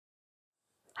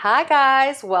Hi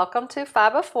guys, welcome to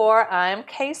 504. I'm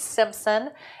Kay Simpson,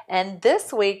 and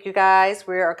this week, you guys,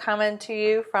 we are coming to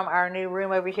you from our new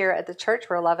room over here at the church.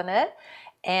 We're loving it,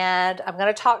 and I'm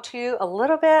going to talk to you a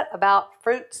little bit about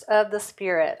fruits of the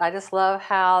Spirit. I just love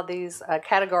how these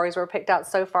categories were picked out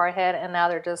so far ahead, and now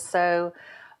they're just so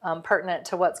pertinent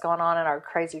to what's going on in our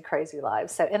crazy, crazy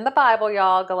lives. So in the Bible,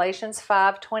 y'all, Galatians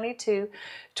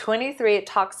 5:22-23, it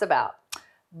talks about,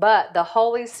 but the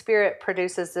Holy Spirit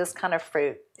produces this kind of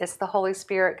fruit. It's the Holy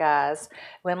Spirit, guys.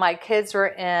 When my kids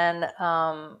were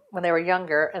when they were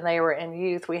younger and they were in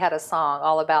youth, we had a song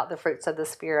all about the fruits of the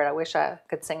Spirit. I wish I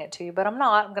could sing it to you, but I'm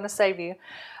not. I'm going to save you.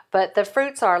 But the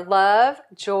fruits are love,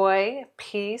 joy,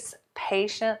 peace,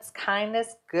 patience,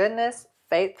 kindness, goodness,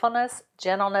 faithfulness,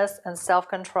 gentleness, and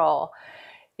self-control.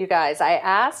 You guys, I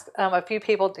asked a few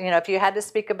people, if you had to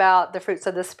speak about the fruits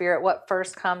of the Spirit, what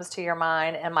first comes to your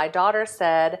mind? And my daughter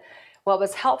said what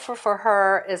was helpful for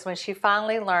her is when she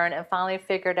finally learned and finally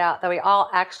figured out that we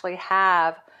all actually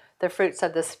have the fruits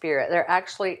of the Spirit. They're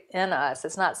actually in us.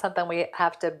 It's not something we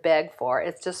have to beg for.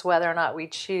 It's just whether or not we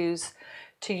choose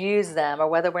to use them or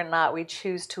whether or not we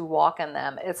choose to walk in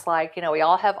them. It's like, we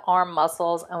all have arm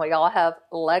muscles and we all have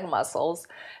leg muscles.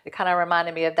 It kind of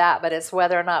reminded me of that, but it's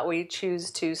whether or not we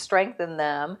choose to strengthen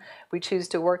them, we choose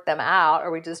to work them out, or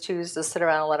we just choose to sit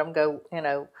around and let them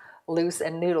go, loose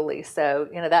and noodly. So,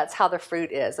 that's how the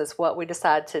fruit is. It's what we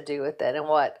decide to do with it and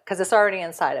because it's already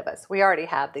inside of us. We already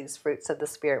have these fruits of the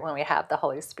Spirit when we have the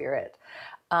Holy Spirit.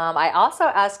 I also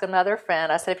asked another friend,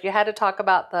 I said, if you had to talk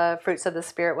about the fruits of the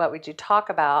Spirit, what would you talk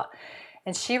about?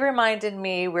 And she reminded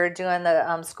me, we're doing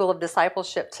the School of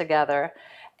Discipleship together.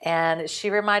 And she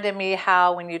reminded me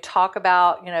how when you talk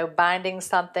about, binding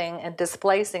something and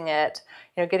displacing it,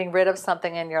 getting rid of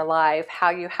something in your life,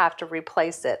 how you have to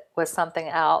replace it with something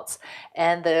else.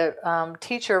 And the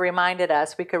teacher reminded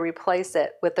us we could replace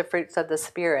it with the fruits of the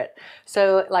Spirit.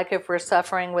 So like if we're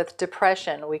suffering with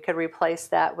depression, we could replace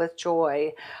that with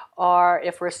joy. Or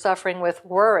if we're suffering with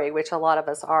worry, which a lot of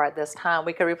us are at this time,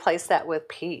 we could replace that with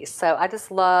peace. So I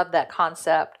just love that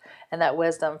concept and that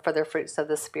wisdom for the fruits of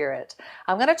the Spirit.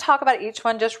 I'm going to talk about each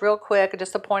one just real quick,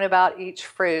 just a point about each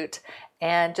fruit,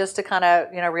 and just to kind of,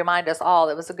 remind us all.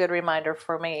 It was a good reminder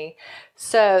for me.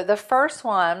 So the first thing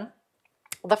I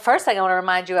want to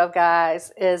remind you of,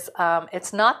 guys, is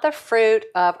it's not the fruit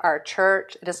of our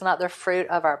church. It is not the fruit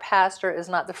of our pastor. It is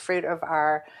not the fruit of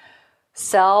our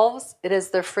selves. It is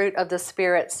the fruit of the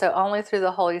Spirit. So only through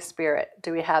the Holy Spirit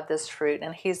do we have this fruit,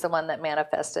 and He's the one that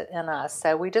manifests it in us.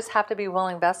 So we just have to be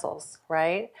willing vessels,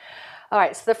 right? All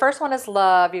right, so the first one is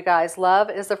love, you guys. Love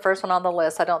is the first one on the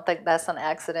list. I don't think that's an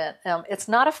accident. It's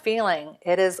not a feeling,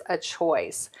 it is a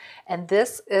choice. And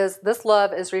this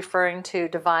love is referring to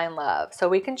divine love. So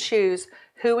we can choose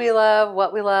who we love,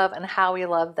 what we love, and how we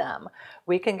love them.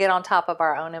 We can get on top of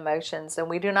our own emotions, and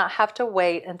we do not have to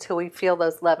wait until we feel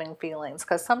those loving feelings,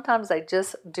 because sometimes they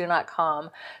just do not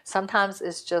come. Sometimes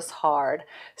it's just hard.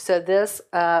 So this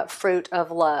fruit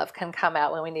of love can come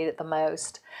out when we need it the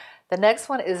most. The next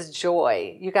one is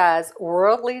joy. You guys,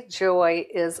 worldly joy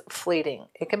is fleeting.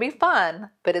 It can be fun,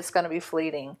 but it's going to be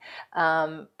fleeting.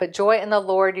 But joy in the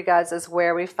Lord, you guys, is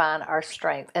where we find our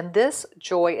strength. And this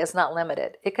joy is not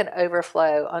limited. It can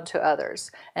overflow onto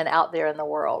others and out there in the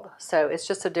world. So it's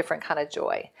just a different kind of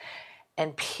joy.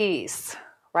 And peace.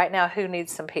 Right now, who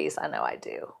needs some peace? I know I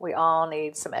do. We all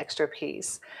need some extra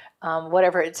peace,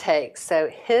 whatever it takes. So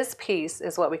His peace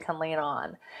is what we can lean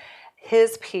on.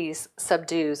 His peace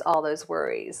subdues all those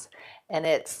worries, and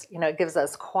it gives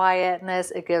us quietness.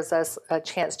 It gives us a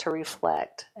chance to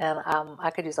reflect, and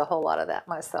I could use a whole lot of that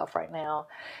myself right now.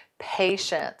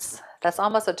 Patience. That's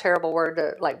almost a terrible word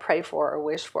to pray for or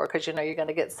wish for, because you're going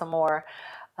to get some more.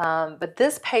 But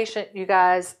this patient, you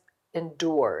guys,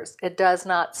 endures. It does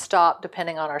not stop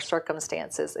depending on our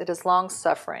circumstances. It is long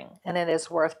suffering, and it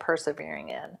is worth persevering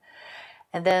in.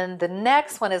 And then the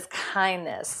next one is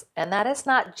kindness. And that is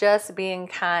not just being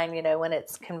kind, when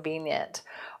it's convenient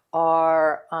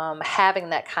or having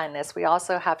that kindness. We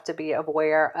also have to be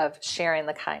aware of sharing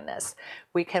the kindness.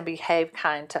 We can behave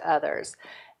kind to others.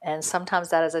 And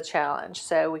sometimes that is a challenge.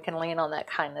 So we can lean on that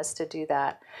kindness to do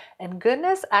that. And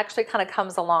goodness actually kind of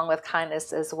comes along with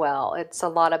kindness as well. It's a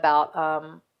lot about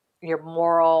your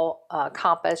moral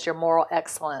compass, your moral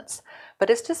excellence. But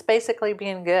it's just basically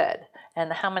being good.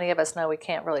 And how many of us know we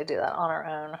can't really do that on our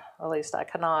own? At least I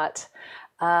cannot.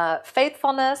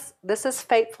 Faithfulness. This is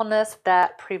faithfulness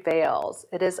that prevails.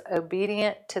 It is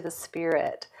obedient to the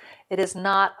Spirit. It is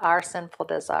not our sinful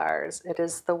desires. It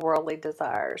is the worldly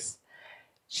desires.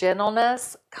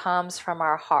 Gentleness comes from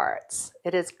our hearts.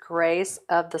 It is grace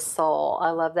of the soul.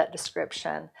 I love that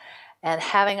description. and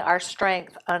having our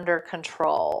strength under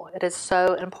control. It is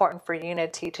so important for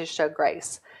unity to show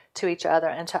grace to each other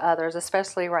and to others,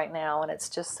 especially right now when it's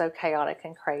just so chaotic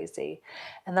and crazy.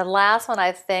 And the last one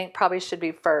I think probably should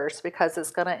be first, because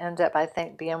it's going to end up, I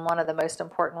think, being one of the most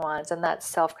important ones, and that's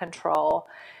self-control.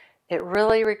 It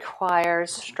really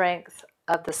requires strength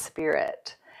of the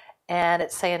spirit. And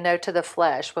it's saying no to the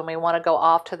flesh when we want to go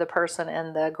off to the person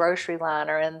in the grocery line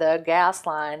or in the gas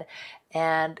line,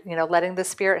 and letting the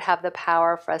spirit have the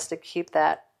power for us to keep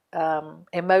that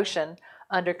emotion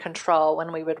under control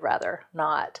when we would rather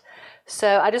not.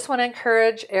 So I just want to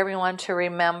encourage everyone to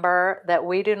remember that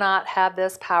we do not have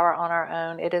this power on our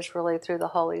own. It is really through the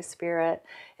Holy Spirit.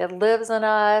 It lives in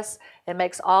us. It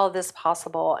makes all of this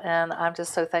possible, and I'm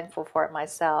just so thankful for it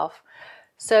myself.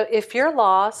 So if you're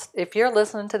lost, if you're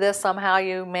listening to this, somehow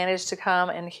you managed to come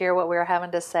and hear what we were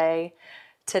having to say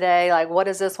today, like, what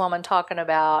is this woman talking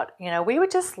about? We would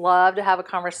just love to have a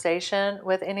conversation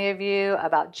with any of you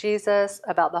about Jesus,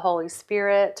 about the Holy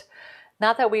Spirit.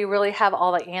 Not that we really have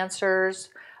all the answers,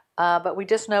 but we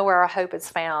just know where our hope is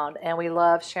found, and we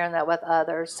love sharing that with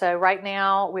others. So right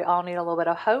now, we all need a little bit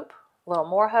of hope, a little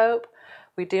more hope.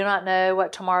 We do not know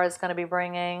what tomorrow is going to be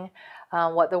bringing.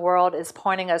 What the world is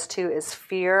pointing us to is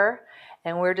fear,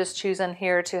 and we're just choosing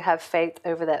here to have faith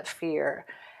over that fear.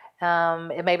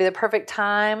 It may be the perfect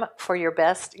time for your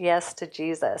best yes to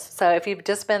Jesus. So if you've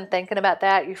just been thinking about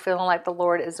that, you're feeling like the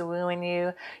Lord is wooing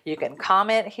you, you can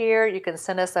comment here. You can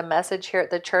send us a message here at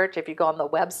the church. If you go on the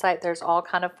website, there's all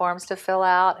kind of forms to fill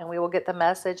out, and we will get the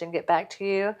message and get back to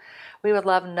you. We would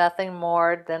love nothing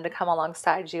more than to come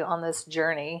alongside you on this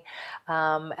journey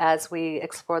as we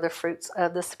explore the fruits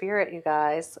of the Spirit, you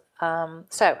guys.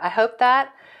 So I hope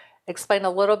that explain a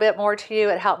little bit more to you.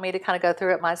 It helped me to kind of go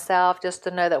through it myself, just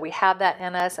to know that we have that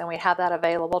in us and we have that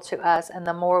available to us. And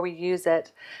the more we use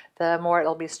it, the more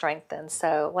it'll be strengthened.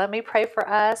 So let me pray for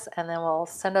us, and then we'll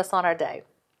send us on our day.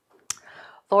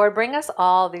 Lord, bring us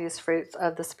all these fruits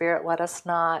of the Spirit. Let us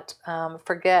not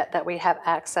forget that we have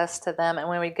access to them. And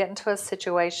when we get into a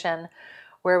situation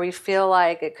where we feel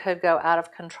like it could go out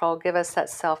of control, give us that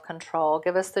self-control.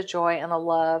 Give us the joy and the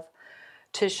love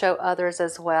to show others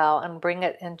as well, and bring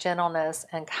it in gentleness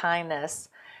and kindness,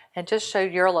 and just show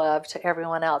your love to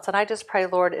everyone else. And I just pray,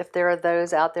 Lord, if there are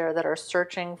those out there that are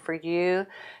searching for you,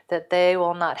 that they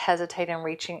will not hesitate in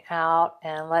reaching out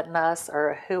and letting us,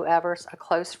 or whoever's a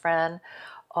close friend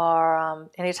or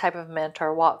any type of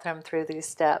mentor, walk them through these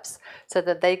steps, so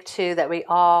that they too, that we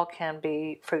all can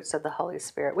be fruits of the Holy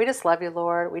Spirit. We just love you,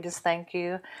 Lord. We just thank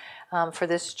you for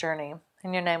this journey.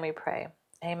 In your name we pray.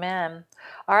 Amen.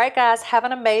 All right, guys, have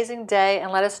an amazing day,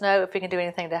 and let us know if we can do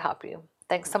anything to help you.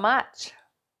 Thanks so much.